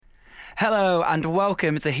Hello and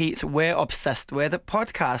welcome to Heat's We're Obsessed With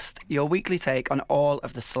podcast, your weekly take on all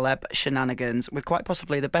of the celeb shenanigans with quite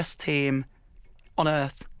possibly the best team on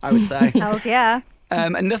earth, I would say. Hells yeah.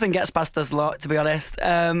 And nothing gets past us lot, to be honest.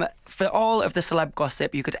 For all of the celeb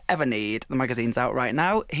gossip you could ever need, the magazine's out right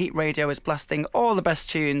now. Heat Radio is blasting all the best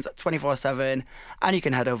tunes 24/7, and you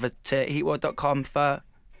can head over to heatworld.com for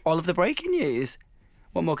all of the breaking news.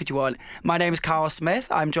 What more could you want? My name is Carl Smith.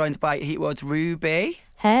 I'm joined by Heat World's Ruby.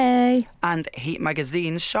 Hey. And Heat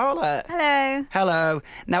Magazine's Charlotte. Hello. Hello.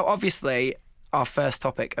 Now, obviously, our first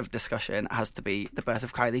topic of discussion has to be the birth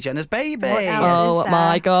of Kylie Jenner's baby. What else? Oh is there?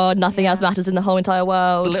 my God, nothing else matters in the whole entire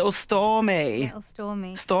world. Little Stormy. Little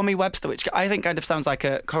Stormy. Stormy Webster, which I think kind of sounds like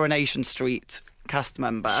a Coronation Street cast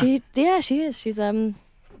member. She is. She's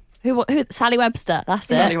who? Sally Webster. That's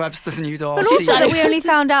it. Sally Webster's new daughter. But also that we only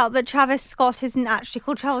found out that Travis Scott isn't actually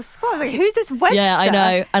called Travis Scott. I was like, who's this Webster? Yeah, I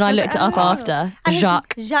know. And I looked it up after. And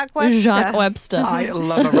Jacques Webster. Jacques Webster. I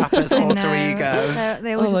love a rapper's I alter know. ego. So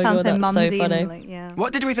they all Oh just my sound God, so that's so mumsy. funny. And like, yeah.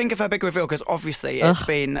 What did we think of her big reveal? Because obviously it's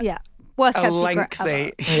been Yeah. Worst a kept secret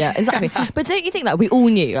lengthy... ever. Yeah, exactly. But don't you think that we all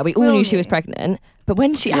knew? Like, we all knew she was pregnant. But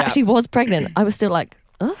when she actually was pregnant, I was still like,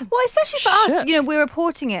 oh. Well, especially for us, we're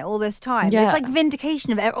reporting it all this time. Yeah. It's like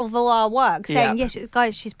vindication of all our work, saying, Yeah.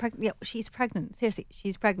 guys, she's pregnant. Yeah, she's pregnant. Seriously,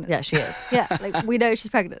 she's pregnant. Yeah, she is. Yeah, like we know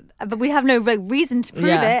she's pregnant, but we have no reason to prove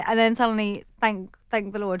it. And then suddenly, thank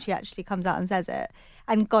the Lord, she actually comes out and says it.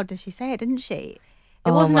 And God, did she say it? Didn't she? It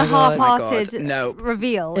Oh wasn't my a God. half-hearted No.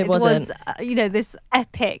 reveal. It wasn't. Was, this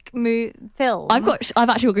epic film. I've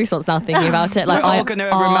actually got goosebumps now thinking about it. Like, We're all gonna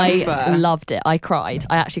remember. I loved it. I cried.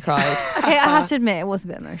 I actually cried. Okay, I have to admit, it was a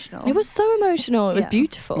bit emotional. It was so emotional. It was Yeah.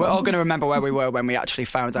 beautiful. We're all going to remember where we were when we actually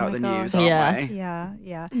found out my the God. news, aren't Yeah. we?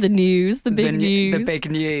 Yeah. The news, the big news. The big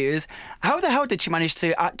news. How the hell did she manage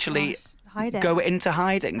to actually Hide it. go into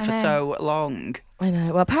hiding I for know. so long? I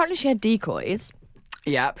know. Well, apparently she had decoys,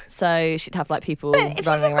 Yep. so she'd have like people But if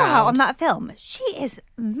you running look at her on around. that film, she is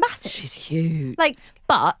massive. She's huge. like,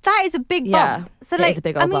 but that is a big Yeah, bump. So, it is a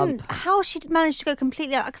big old bump. how she managed to go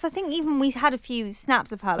completely out, because I think even we had a few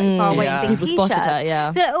snaps of her like far away Yeah. in big People t-shirts. spotted her,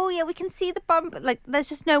 yeah. So, we can see the bump. Like, there's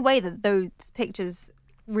just no way that those pictures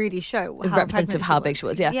really show how representative pregnant of how big she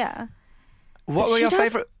was, yeah. Yeah. What But were she your does-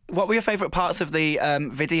 favourite? What were your favourite parts of the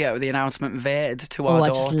video, the announcement vid to our I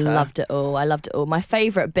daughter? just loved it all. I loved it all. My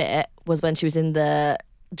favourite bit was when she was in the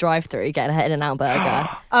drive-through getting her In-N-Out burger.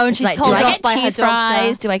 Oh, and she's like, told do I off get by her cheese doctor.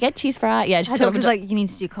 fries? Do I get cheese fries? Yeah, she's Her told doctor's like, you need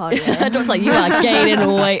to do cardio. her doctor's like, you are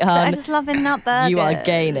gaining weight, I hun. just love In-N-Out burgers. You are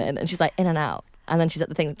gaining. And she's like, In-N-Out. And then she's at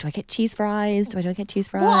the thing, do I get cheese fries? Do I get cheese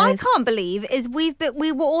fries? What I can't believe is we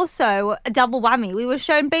were also a double whammy. We were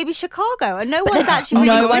shown Baby Chicago, and no one's actually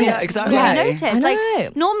no really one- yeah, exactly. noticed. I know.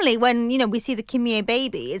 Like normally when we see the Kimye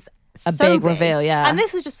baby, it's A so big reveal, yeah. And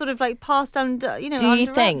this was just sort of like passed under. Do you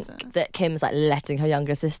under wraps. think that Kim's like letting her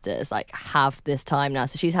younger sisters like have this time now?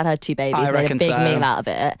 So she's had her two babies, I made a reckon big so. meal out of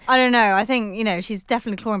it. I don't know. I think she's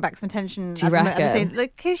definitely clawing back some attention. Do you at the reckon?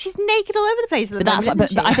 like, 'cause she's naked all over the place. At the But that's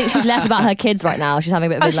moment, but I think she's less about her kids right now. She's having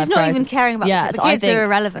a bit of a she's midlife not crisis. even caring about the so I kids think are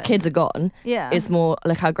irrelevant. Kids are gone. Yeah. It's more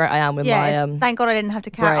look how great I am with yeah. my Thank God I didn't have to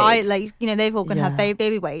carry. braids. They've all gonna have Yeah.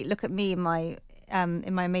 baby weight. Look at me in my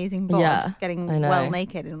amazing bod, Yeah, getting I know. well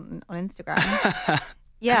naked on Instagram.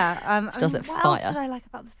 Yeah, She does it what else fire. did I like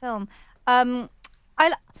about the film?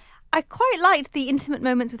 I quite liked the intimate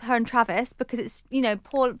moments with her and Travis, because it's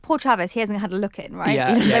poor Travis, he hasn't had a look in, right?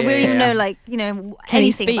 Yeah, we don't even yeah. know Can he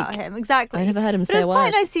anything speak? about him. Exactly. I never heard him but say it was a quite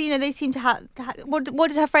word. nice to they seem to have. What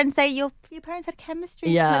did her friend say? Your parents had chemistry.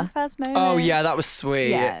 Yeah. From the first moment. Oh yeah, that was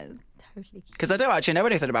sweet. Yeah, totally. Because I don't actually know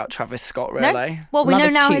anything about Travis Scott, really. No? Well, we Love know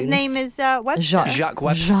his now his tunes. name is Webster. Jacques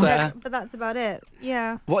Webster. But that's about it.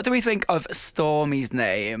 Yeah. What do we think of Stormy's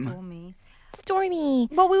name? For me. Stormy.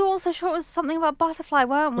 Well, we were also sure it was something about butterfly,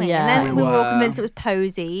 weren't we? Yeah. And then We we were all were. convinced it was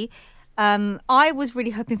Posey. I was really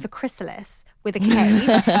hoping for Chrysalis with a K.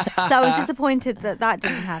 So I was disappointed that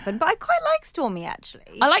didn't happen. But I quite like Stormy,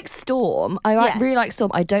 actually. I like Storm. Yes. really like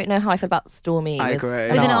Storm. I don't know how I feel about Stormy. I with agree.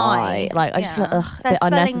 with an I. Like I just feel a Their bit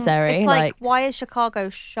spelling- unnecessary. It's like, why is Chicago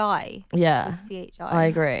shy? yeah, With CHI. I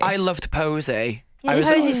agree. I loved Posey. Yeah, I was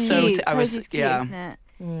Posey's so cute. I was Posey's cute, yeah, isn't it?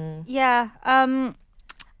 Mm. Yeah.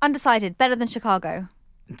 Undecided. Better than Chicago.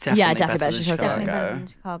 definitely definitely better than Chicago. Definitely better Chicago. than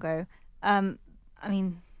Chicago. I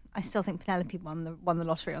mean, I still think Penelope won the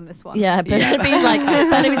lottery on this one. Yeah, Penelope's like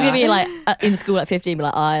Penelope's gonna be like in school at 15, be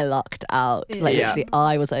like I lucked out. Like Yeah. literally,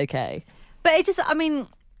 I was okay. But it just, I mean,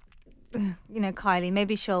 Kylie,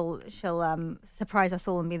 maybe she'll surprise us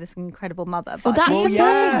all and be this incredible mother. But Well, that's Well, the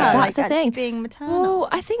yeah. thing. That's the actually thing. being maternal. Well,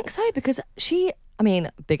 I think so because she I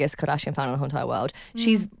mean, biggest Kardashian fan in the whole entire world.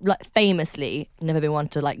 She's like famously never been one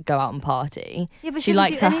to like go out and party. Yeah, but she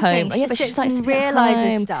likes her home. She But sits she likes and to be at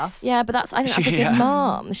realises home. stuff. Yeah, but I think that's a good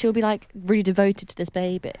mom. She'll be like really devoted to this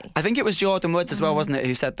baby. I think it was Jordan Woods as well, wasn't it?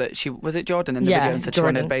 Who said that was it Jordan in the video and said she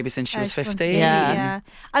wanted a baby since she was 15? Yeah.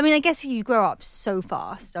 I mean, I guess you grow up so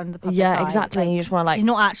fast under the public eye. Yeah, exactly. Like, you just want to like. she's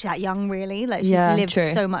not actually that young, really. Like she's lived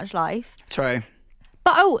so much life. True.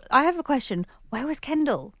 But I have a question. Where was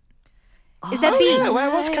Kendall? Is there beef? Yeah, where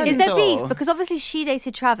was Kendall? Is there beef? Because obviously she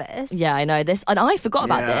dated Travis. Yeah, I know this, and I forgot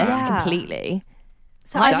about this completely.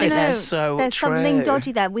 So that I is don't know. so There's true. something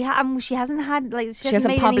dodgy there. she hasn't had she hasn't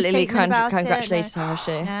made publicly any statement about congratulated her, has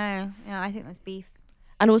she? No, yeah, I think that's beef.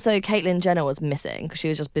 And also, Caitlyn Jenner was missing because she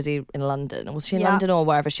was just busy in London. Was she in London or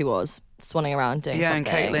wherever she was, swanning around doing something? Yeah, and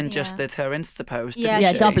Caitlyn just did her Insta post.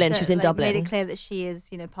 Yeah, Dublin. She was in Dublin. Made it clear that she is,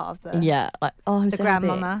 part of the I'm the so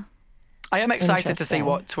grandmama. happy. I am excited to see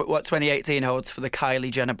what 2018 holds for the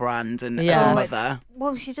Kylie Jenner brand and as a mother.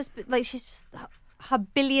 Well, she's just her $1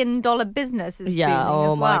 billion business is booming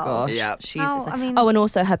oh as my well. gosh. Yeah. And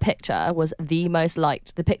also her picture was the most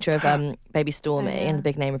liked. The picture of baby Stormy and the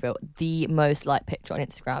big name reveal, the most liked picture on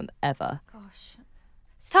Instagram ever. Gosh.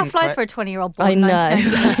 It's a tough life for a 20-year-old born I in know.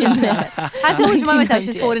 1998, isn't it? I had to always remind myself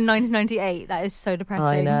she's born in 1998. That is so depressing.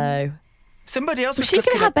 I know. Somebody else was She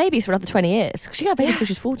cooking could have babies for another 20 years. She could have babies till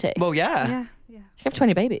she's 40. Well, yeah. Yeah. She could have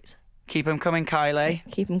 20 babies. Keep them coming, Kylie.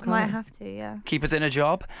 Keep them coming. Might have to, yeah. Keep us in a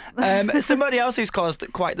job. Somebody else who's caused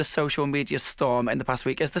quite the social media storm in the past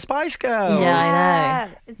week is the Spice Girls. Yeah,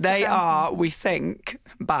 I know. They are, we think,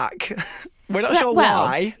 back. We're not sure well,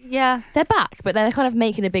 why. Yeah. They're back, but they're kind of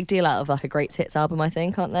making a big deal out of like a great hits album, I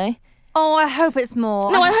think, aren't they? Oh, I hope it's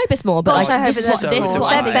more. No, I hope it's more, but Gosh, like, I hope this it's is what a this tour. is what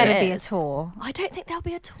I There think better it be a is. tour. I don't think there'll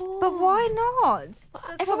be a tour. But why not? That's what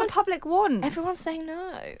the Everyone's- public wants. Everyone's saying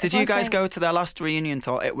no. Did you guys go to their last reunion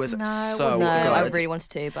tour? It was No, it so wasn't. No, good. I really wanted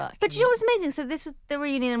to, but But you know what's amazing? So this was the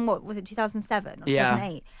reunion in what was it, 2007 or Yeah.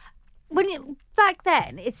 2008? Back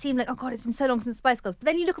then, it seemed like, oh God, it's been so long since Spice Girls. But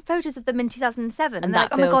then you look at photos of them in 2007 and they're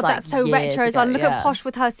that like, oh my feels God, like that's so years retro as well. ago, Look yeah. at Posh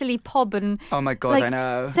with her silly pob and Oh my God, like, I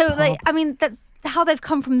know. So I mean that how they've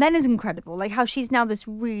come from then is incredible. Like how she's now this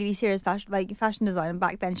really serious fashion designer, and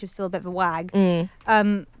back then she was still a bit of a wag.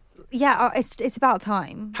 It's about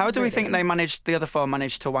time. How do we think the other four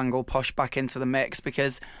managed to wangle Posh back into the mix?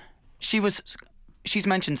 Because she's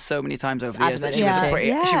mentioned so many times over the years that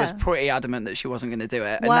adamant, she was pretty adamant that she wasn't going to do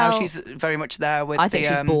it, and Well, now she's very much there with. I think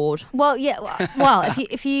she's bored. Well, yeah. Well,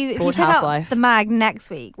 if you Bored check out housewife. the mag next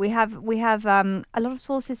week, we have a lot of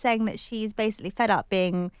sources saying that she's basically fed up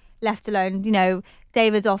being left alone.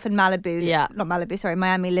 David's off in Malibu. Yeah. Not Malibu, sorry,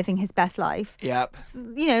 Miami, living his best life. Yep.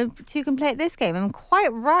 Two can play at this game. I'm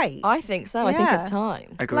quite right. I think so. I think Yeah. it's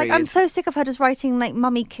time. Agreed. Like, I'm so sick of her just writing like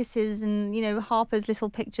mummy kisses and Harper's little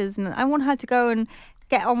pictures, and I want her to go and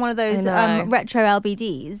get on one of those I know. retro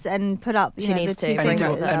LBDs and put up She needs the to two bring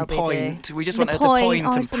fingers. back the and LBD. point. We just The want her to point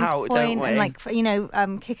and just want pout, to point don't we?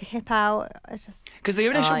 and kick a hip out. It's just Because the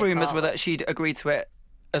initial I rumours can't. were that she'd agreed to it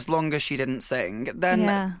as long as she didn't sing.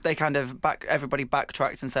 Then they kind of everybody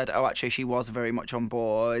backtracked and said, oh, actually, she was very much on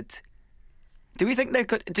board. Do we think they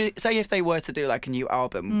could say if they were to do like a new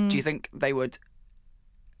album? Do you think they would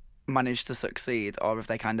manage to succeed, or if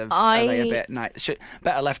they kind of are they a bit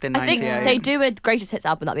better left in I think 98? they do a greatest hits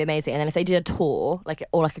album, that'd be amazing. And then if they did a tour,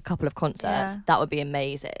 or a couple of concerts, that would be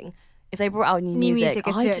amazing. If they brought out new music,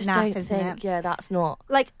 is a I bit just naff, don't isn't think. it? Yeah, that's not.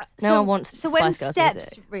 like No one wants So when Spice Girls Steps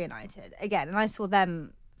music. reunited again, and I saw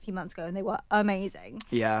them a few months ago, and they were amazing.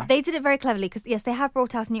 Yeah. They did it very cleverly because yes, they have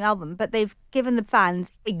brought out a new album, but they've given the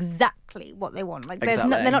fans exactly what they want. Like Exactly.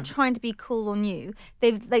 they're not trying to be cool or new.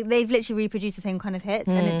 They've literally reproduced the same kind of hits,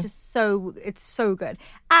 and it's just so good.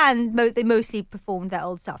 And they mostly performed their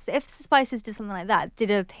old stuff. So if the Spices did something like that,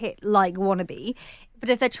 did a hit like Wannabe, but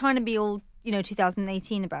if they're trying to be all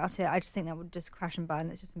 2018 about it, I just think that would just crash and burn.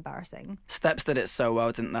 It's just embarrassing. Steps did it so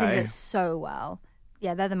well, didn't They did they? it so well.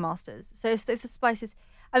 Yeah, they're the masters. So if the Spices,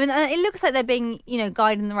 I mean, it looks like they're being,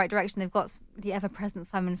 guided in the right direction. They've got the ever-present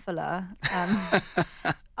Simon Fuller,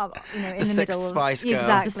 in the sixth middle. Spice Girl.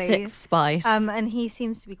 Exactly. The sixth Spice. And he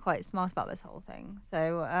seems to be quite smart about this whole thing.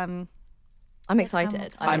 So I'm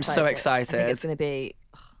excited. I'm so I excited. think it's going to be.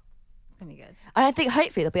 it's gonna be good. And I think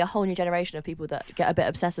hopefully there'll be a whole new generation of people that get a bit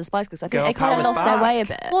obsessed with Spice Girls. I think Girl they kind of power's lost their back. way a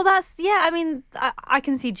bit. Well, I mean, I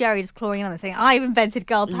can see Jerry just clawing in on this saying, I've invented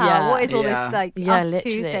girl power. Yeah. What is all Yeah. this, Yeah, us two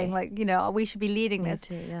literally. thing? We should be leading Me this.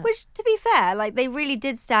 too, yeah. Which, to be fair, they really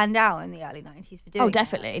did stand out in the early 90s for doing it.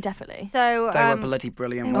 Definitely. So, They were bloody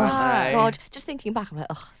brilliant, they weren't were. they? God, just thinking back, I'm like,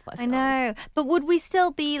 oh, Spice I Girls. know. But would we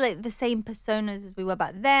still be the same personas as we were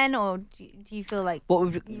back then? Or do you feel like What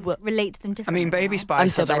would you relate to them I differently? mean, Baby now?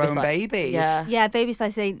 Spice still has her Baby own Spice. babies. Yeah. Yeah, Baby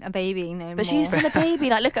Spice ain't a baby no But more. she's still a baby.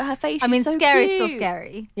 Like, look at her face. She's I mean, so scary's cute. still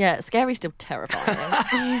scary. Yeah, scary's still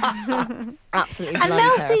terrifying. Absolutely And bloody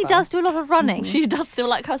Mel C terrifying. does do a lot of running. She does still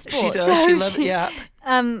like her sport. She does. So She loves. she- Yeah.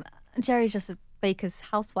 Jerry's just a baker's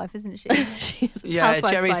housewife, isn't she? She is. Yeah,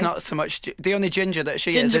 Housewife Jerry's spice. not so much. The only ginger that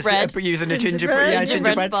she Gingerbread. is using a Gingerbread.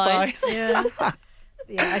 gingerbread spice. Yeah.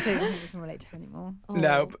 Yeah, I don't think we can relate to her anymore.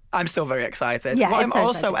 No, but I'm still very excited. Yeah, what it's I'm so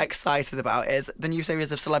also exciting. excited about is the new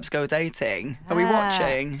series of Celebs Go Dating. Are we Ah.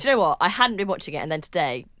 watching? Do you know what? I hadn't been watching it, and then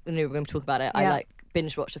today, when we were going to talk about it, I Yeah. like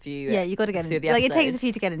binge watched a few. Yeah, you got to get few into of it. the Like, it takes a episodes.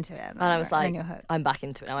 few to get into it. And I was then like, you're hooked. I'm back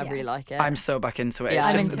into it now. I Yeah. really like it. I'm so back into it. Yeah, It's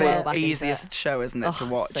I'm just into the it. Back into easiest it. show, isn't it, Oh, to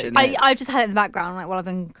watch? so isn't good. it? I just had it in the background, like while I've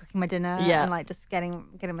been cooking my dinner Yeah. and like just getting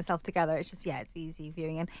myself together. It's just it's easy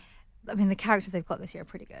viewing. And I mean, the characters they've got this year are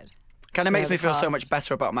pretty good. Kind of makes the me feel so cast. much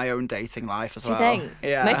better about my own dating life as Do you well. think?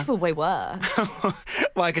 Yeah. Makes me feel way worse.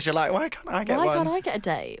 Why? Because you're like, why can't I get Why one? can't I get a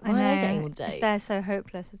date? Why I am know I getting all dates? they're so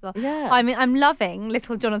hopeless as well. Yeah. I mean, I'm loving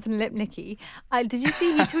little Jonathan Lipnicki. Did you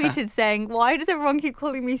see he tweeted saying, "Why does everyone keep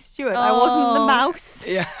calling me Stuart? I wasn't the Oh. mouse."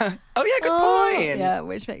 Yeah. Oh yeah, good Oh. point. Yeah,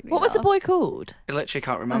 which made me. What was the laugh. boy called? I literally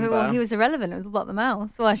can't I remember. thought, well, he was irrelevant. It was about the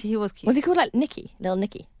mouse. Well, actually, he was cute. Was he called like Nicky? Little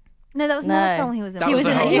Nicky? No, that was No. another film he was in. That He was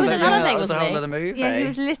a in- whole he was other- in another yeah, thing, that was a wasn't whole he? other movie. Yeah, he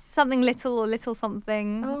was something little or little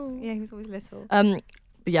something. Oh. Yeah, he was always little.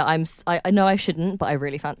 But yeah, I know I shouldn't, but I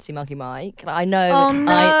really fancy Muggy Mike. I know. Oh, no,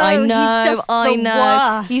 I he's know. just I the know.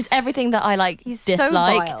 worst. He's everything that I like He's so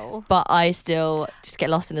dislike, vile. but I still just get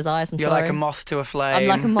lost in his eyes. I'm You're sorry. like a moth to a flame. I'm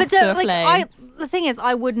like a moth But to a like, flame. the thing is,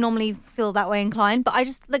 I would normally feel that way inclined, but I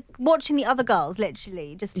just like watching the other girls.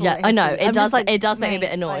 Literally, just Yeah, falling I know. asleep. It I'm does. just like, It does make me a bit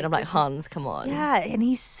mate, annoyed. like, I'm like, this is- Hans, come on. Yeah, and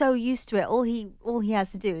he's so used to it. All he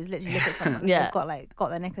has to do is literally look at someone. Yeah. They've got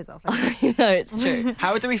their knickers off. Like, I know it's true.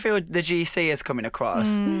 How do we feel the GC is coming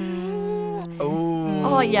across? Ooh.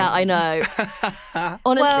 Oh yeah, I know.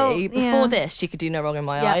 Honestly, Well, before yeah. this, she could do no wrong in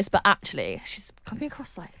my Yeah. eyes, but actually, she's coming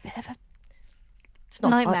across like a bit of a. It's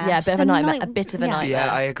not Nightmare. Yeah, a bit She's of a a nightmare. night- A bit of a yeah. nightmare.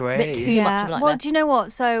 Yeah, I A agree. bit too much of a nightmare. Well, do you know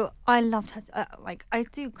what? So I loved her. Like I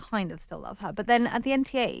do kind of still love her, but then at the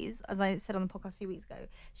NTAs, as I said on the podcast a few weeks ago,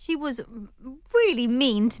 she was really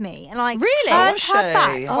mean to me, and like Really? turned Was her she?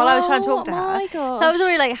 back while I was trying to talk to Oh, her. my So I was gosh.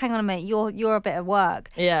 already like, "Hang on a minute, you're a bit of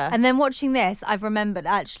work." Yeah. And then watching this, I've remembered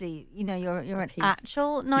actually, you're an Peace.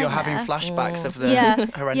 actual nightmare. You're having flashbacks of the Yeah,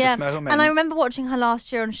 horrendous yeah. moment. And I remember watching her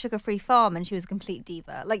last year on Sugar Free Farm, and she was a complete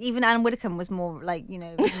diva. Like even Anne Widdecombe was more like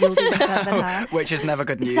real diva than her. Which is never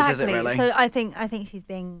good news, Exactly. is it really? So I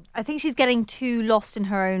think she's getting too lost in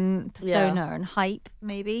her own persona and hype,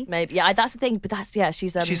 maybe. Maybe. Yeah, that's the thing. But that's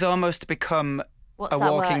she's She's almost become what's a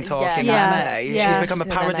that walking, word? talking Yeah. meme. Yeah. She's become a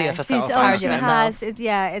She's an parody meme. of herself. She's Parody she of hasn't herself. she?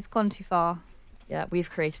 has. It's gone too far. Yeah, we've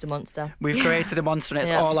created a monster. We've created a monster and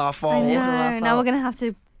it's Yeah. all our I fault. It is all our know. Now we're fault. gonna have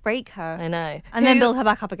to break her I know. and then build her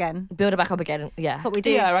back up again. build her back up again. Yeah. That's what we do.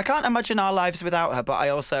 Yeah, I can't imagine our lives without her, but I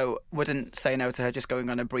also wouldn't say no to her just going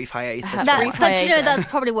on a brief hiatus. That- That, brief but you know, hiatus. that's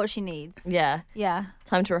probably what she needs. Yeah. Yeah.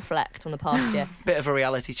 Time to reflect on the past year. Bit of a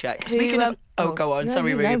reality check. Who, Speaking of... go on. no,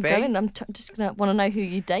 Sorry, no, Ruby. go in. I'm just going to want to know who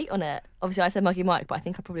you date on it. Obviously, I said Muggy Mike, but I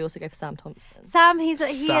think I'd probably also go for Sam Thompson. Sam,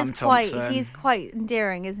 Sam Thompson. he's quite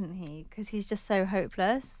endearing, isn't he? Because he's just so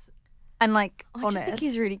hopeless and like I honest. just think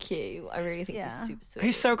he's really cute. I really think Yeah. he's super sweet.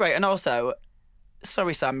 He's so great. And also,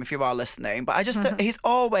 sorry, Sam, if you are listening, but I just... he's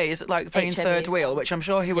always like playing HME. third wheel, which I'm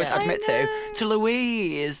sure he would Yeah. admit to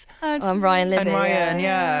Louise Ryan Libby. and Ryan.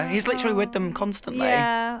 Yeah. Yeah. He's literally with them constantly.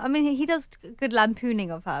 Yeah, I mean, he does good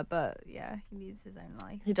lampooning of her, but yeah, he needs his own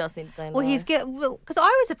life. He does need to say Well, because I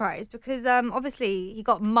was surprised because obviously he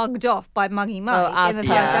got mugged off by Muggy Mike as in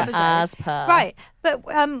the per. first episode. As per. Right, but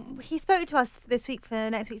he spoke to us this week for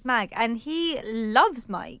next week's mag, and he loves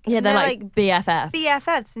Mike. Yeah, And they're like BFFs.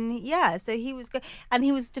 BFFs, and so he was and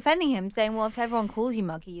he was defending him, saying, "Well, if everyone calls you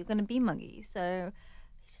Muggy, you're going to be Muggy." So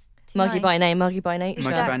he's just too Muggy nice. by name, Muggy by nature.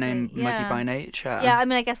 Muggy by Exactly, name, Muggy yeah. by nature. Yeah, I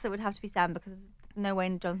mean, I guess it would have to be Sam because no way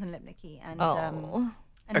Jonathan Lipnicki and Oh,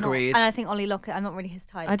 and Agreed. and I think Ollie Lockett. I'm not really his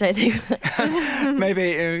type. I don't think.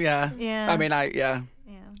 Maybe, yeah. Yeah. I mean, Yeah.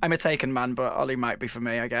 I'm a taken man, but Ollie might be for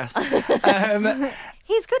me, I guess.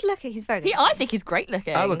 He's good looking. He's very good. I think he's great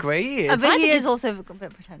looking. Oh, agreed. But I he think is also a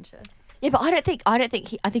bit pretentious. Yeah, but I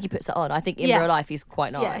think he puts it on. I think in Yeah. real life he's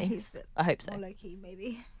quite nice. Yeah, he's I hope so. more low key,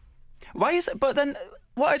 maybe. Why is it? But then,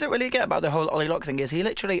 what I don't really get about the whole Ollie Lock thing is he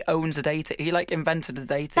literally owns a dating. He like invented a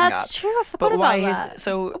dating app. That's true. I forgot But why about is that.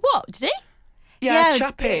 so? What did he? Yeah,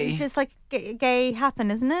 Chappie. It's like gay happen,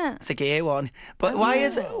 isn't it? It's a gay one. But why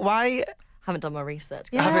is it? Why? Haven't done my research.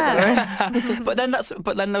 Yeah. But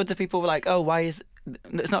then loads of people were like, oh, why is?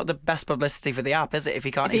 It's not the best publicity for the app, is it? If he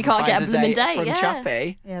can't If he even can't find get a a blooming date date, from yeah.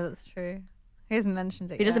 Chappie. Yeah, that's true. He hasn't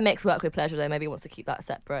mentioned it He yet. doesn't mix work with pleasure though. Maybe he wants to keep that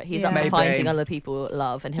separate. He's up Yeah. for Maybe. finding other people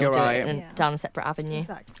love, and he'll You're do right. it down a separate avenue.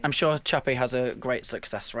 Exactly. I'm sure Chappie has a great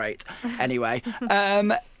success rate. Anyway,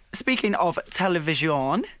 speaking of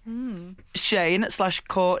television,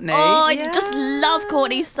 Shane/Courtney Oh, I just love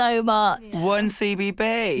Courtney so much. won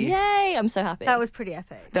CBB. Yay! I'm so happy. That was pretty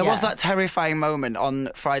epic. There was Yeah. that terrifying moment on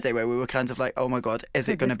Friday where we were kind of like, oh my God, is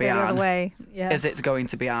it going to be the other Anne? way. Yeah. Is it going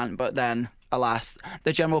to be Anne? But then, alas,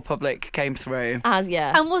 the general public came through.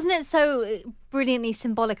 yeah. And wasn't it so brilliantly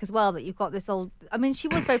symbolic as well that you've got this old... I mean, she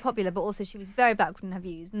was very popular, but also she was very backward in her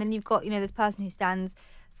views. And then you've got, this person who stands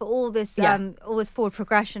for all this forward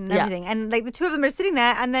progression and everything. And, like, the two of them are sitting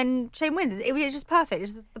there, and then Shane wins. It was just perfect.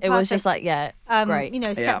 It was just like, great.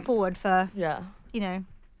 Step forward for, Yeah. open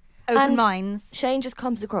And minds. Shane just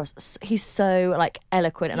comes across, he's so like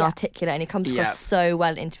eloquent and articulate, and he comes across so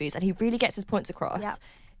well in interviews, and he really gets his points across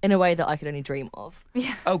in a way that I could only dream of.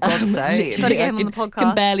 Yeah. Oh, God's sake. Gotta get him on the Can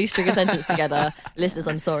podcast. barely string a sentence together. Listeners,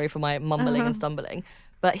 I'm sorry for my mumbling and stumbling,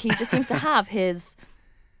 but he just seems to have his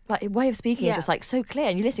like way of speaking is just like so clear,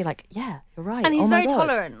 and you listen, you're like, yeah, you're right. And he's oh my very God.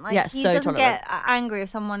 tolerant. Like, yeah, he so doesn't tolerant. get angry if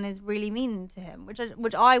someone is really mean to him,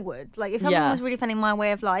 which I would. Like, if someone was really offending my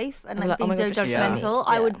way of life and I'd be like like, oh being my so God, just yeah. judgmental,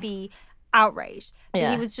 I would be outraged. But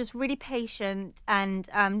Yeah. he was just really patient and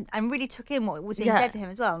really took in what was being Yeah. said to him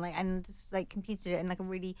as well, and just like computed it in like a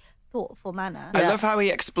really thoughtful manner. I love how he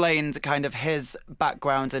explained kind of his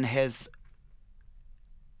background and his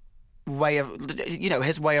way of,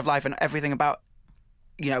 his way of life and everything about,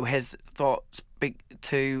 his thoughts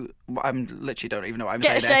to. I'm literally don't even know what I'm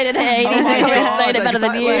Get saying. Shane in here. He needs to my come and God, explain it better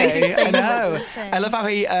than you. exactly. I know. Same. I love how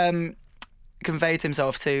he conveyed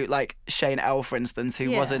himself to like Shane L, for instance, who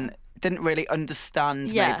didn't really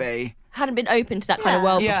understand maybe. Hadn't been open to that kind of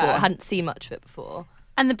world Yeah. before. Hadn't seen much of it before.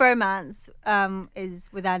 And the bromance is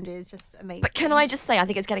with Andrew is just amazing. But can I just say, I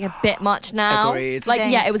think it's getting a bit much now. Agreed. Like,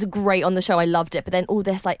 Same. yeah, it was great on the show. I loved it. But then all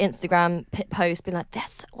this like Instagram post being like,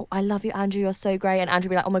 "This, I love you, Andrew. You're so great." And Andrew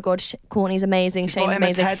be like, "Oh my God, Courtney's amazing. He's Shane's bought him a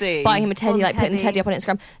amazing." teddy. Buying him a teddy, Bought like him putting teddy. Teddy up on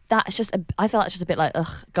Instagram. That's just, I feel that's just a bit like,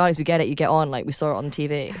 ugh, guys, we get it. You get on. Like we saw it on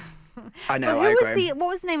TV. I know. But I who agree. what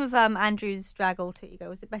was the name of Andrew's drag alter ego?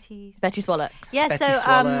 Was it Betty? Betty Swallocks. Yeah. Betty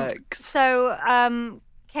So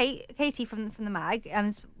Katie from the mag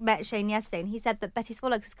met Shane yesterday, and he said that Betty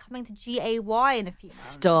Swallocks is coming to GAY in a few months.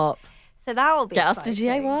 Stop. So that will be Get us to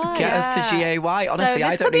exciting. GAY. Get us to GAY. Honestly, so I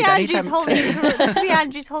this don't could be need any Andrew's whole new tempting. career. This could be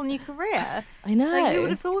Andrew's whole new career. I know. Like, who would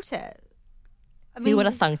have thought it? I mean, Who would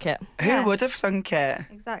have thunk it? Who would have thunk it?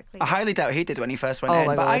 Exactly. I highly doubt he did when he first went Oh in.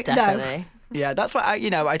 my but God, definitely. Yeah, that's why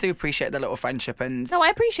I do appreciate the little friendship and. No, I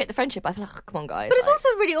appreciate the friendship. I feel like, come on, guys. But it's like- also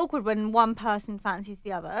really awkward when one person fancies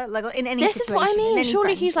the other, like in any This situation. is what I in mean. any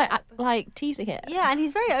Surely he's friendship. like teasing it. Yeah, and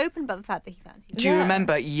he's very open about the fact that he fancies. Do you her.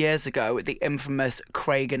 remember years ago the infamous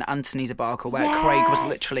Craig and Anthony debacle where Craig was Yes.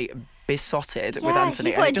 literally besotted with Yeah, Anthony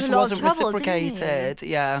he and got it into just a lot of wasn't trouble, didn't he? reciprocated?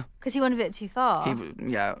 Yeah, Because he went a bit too far.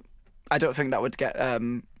 yeah. I don't think that would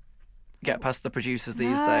get past the producers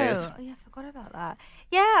these days. Oh, yeah, I forgot about that.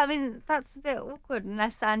 Yeah, I mean that's a bit awkward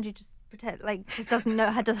unless Andrew just just doesn't know,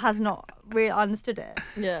 has not really understood it.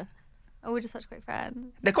 Yeah. Oh, we're just such great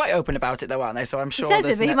friends. They're quite open about it though, aren't they? So I'm He sure. says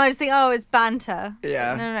there's it, but he might just think, oh, it's banter.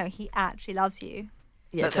 Yeah. No, he actually loves you.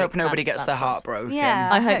 Yeah, Let's don't- hope nobody that's- gets their that's heart nice. broken. Yeah.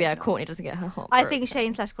 I hope, hope yeah, not. Courtney doesn't get her heart I broken. think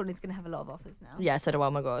Shane/Courtney's going to have a lot of offers now. Yeah, so do I.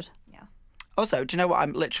 Oh my God. Yeah. Also, do you know what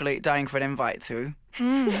I'm literally dying for an invite to?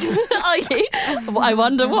 Are you? I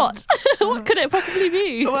wonder what. What could it possibly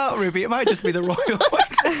be? Well, Ruby, it might just be the royal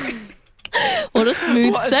wedding. What a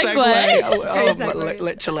smooth What a segue. segue. Oh, Great segue.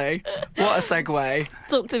 literally. What a segue.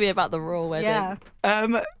 Talk to me about the royal wedding. Yeah.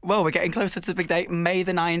 Well, we're getting closer to the big date, May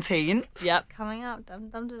the 19th. Yep. Coming up, dum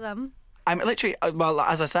dum dum dum. I'm literally, well,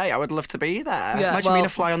 as I say, I would love to be there. Yeah, Imagine being well, a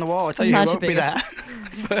fly on the wall. I tell you who imagine won't be being there.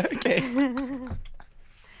 a- Fergie.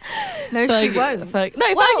 No, she won't.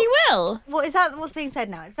 No, Well- Fergie will. What is that? What's being said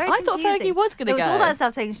now? It's very. I thought confusing. Fergie was gonna There was go. all that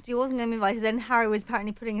stuff saying she wasn't going to be invited. Then Harry was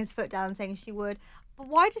apparently putting his foot down, saying she would. But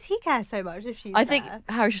why does he care so much if she's I think there?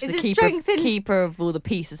 Harry's just Is the it keeper of all the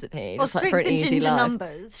pieces, isn't he? Or Just like for an strength in easy ginger life.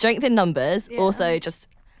 numbers? Strength in numbers. Yeah. Also,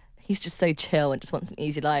 he's just so chill and just wants an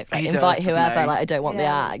easy life. Like, He does, invite doesn't whoever. he? Like, I don't want Yeah,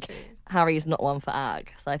 the that's ag. true. Harry's not one for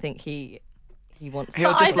ag, so I think he wants.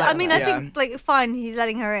 He'll But just I let- mean, yeah. I think like fine, he's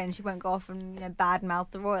letting her in. She won't go off and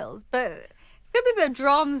badmouth the royals, but it's going to be a bit of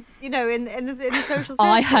dramas, in the social.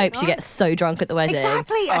 I circle, hope she right? gets so drunk at the wedding.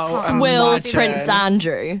 Exactly. Oh, Wills Imagine. Prince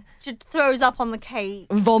Andrew, She throws up on the cake.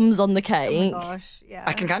 voms on the Oh my cake. gosh, yeah.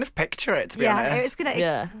 I can kind of picture it, to be yeah, honest. it's gonna.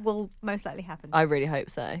 Yeah. It will most likely happen. I really hope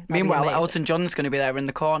so. That'd be Meanwhile, amazing. Elton John's going to be there in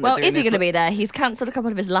the corner. Well, doing is he his going to be there? He's cancelled a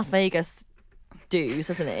couple of his Las Vegas dues,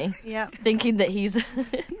 hasn't he? Yeah. Thinking that he's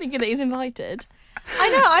invited. I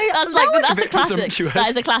know. That's bit a classic. presumptuous. That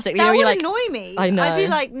is a classic. That would you're like, annoy me. I know. I'd be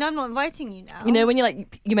like, no, I'm not inviting you now. you know when you make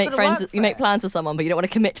Gotta friends, work for you make it. plans with someone, but you don't want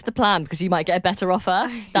to commit to the plan because you might get a better offer.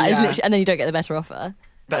 That is Yeah. literally, and then you don't get the better offer.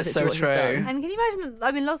 That's literally so what he's true. done. And can you imagine that?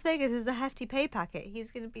 I mean, Las Vegas is a hefty pay packet.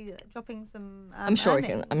 He's going to be dropping some. I'm sure he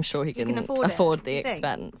earnings. can. I'm sure he can afford it, the do you think?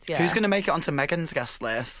 expense. Yeah. Who's going to make it onto Meghan's guest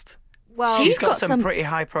list? Well, She's She's got got some some pretty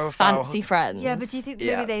high profile. fancy friends? yeah, but do you think maybe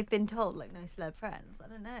Yeah. they've been told like no celeb friends? I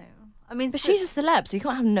don't know. I mean, But she's a celeb, so you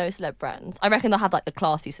can't have no celeb friends. I reckon they'll have like the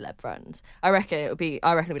classy celeb friends. I reckon it'll be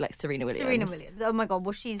like Serena Williams. Serena Williams. Oh my God,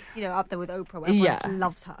 well she's up there with Oprah. Where everyone Yeah. just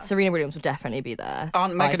loves her. Serena Williams will definitely be there.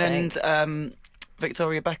 Aren't I Meghan think. and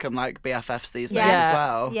Victoria Beckham like BFFs these days Yes. as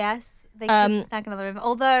well? Yes, they could snag another.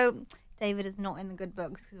 Although David is not in the good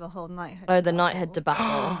books because of the whole knighthood. Oh, the knighthood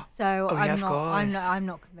debacle. So Oh, yeah, of I'm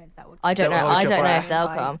not convinced that would. I don't Don't know. hold I your don't know breath. if they'll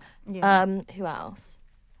Right. come. Yeah. Who else?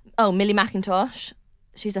 Oh, Millie McIntosh.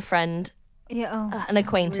 She's a friend, Yeah. Oh, an I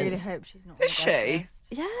acquaintance. really hope she's not. Is on the guest she?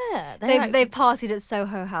 list. Yeah, They've partied at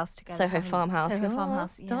Soho House together. Soho haven't they? Farmhouse. Soho Oh,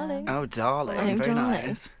 Farmhouse, yeah. darling. Oh, darling. Oh, Very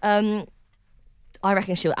darling. nice. I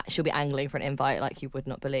reckon she'll be angling for an invite like you would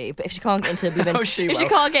not believe. But if she can't get into the blooming, Oh, she if she will.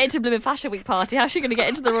 can't get into the blooming fashion week party, how's she going to get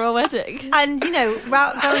into the royal wedding? And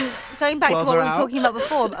going back to Claws what we are were out. talking about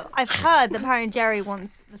before, I've heard that apparently Jerry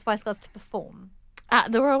wants the Spice Girls to perform.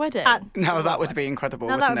 At the royal wedding, No, that would be incredible,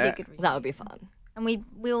 Now that wouldn't would be it? a good reason. that would be fun. And we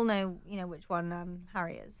all know which one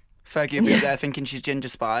Harry is. Fergie would be there thinking she's Ginger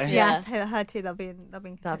Spice. Yeah. Yes, her too. That'd be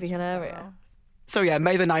That'd be hilarious. So yeah,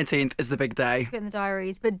 May the 19th is the big day. Put in the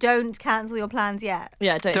diaries, but don't cancel your plans yet.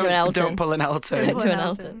 Yeah, don't do an Elton. Don't pull an Elton. Don't do an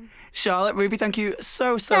Elton. Charlotte, Ruby, thank you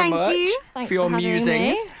so Thank much you. Thanks for your for having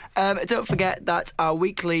musings. me. Don't forget that our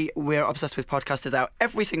weekly We're Obsessed With podcast is out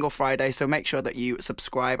every single Friday, so make sure that you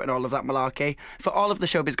subscribe and all of that malarkey. For all of the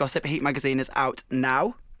showbiz gossip, Heat Magazine is out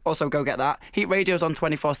now. Also, go get that. Heat Radio's on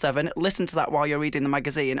 24/7. Listen to that while you're reading the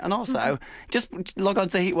magazine. And also, just log on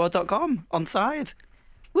to heatworld.com on side.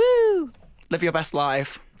 Woo! Live your best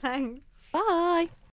life. Thanks. Bye.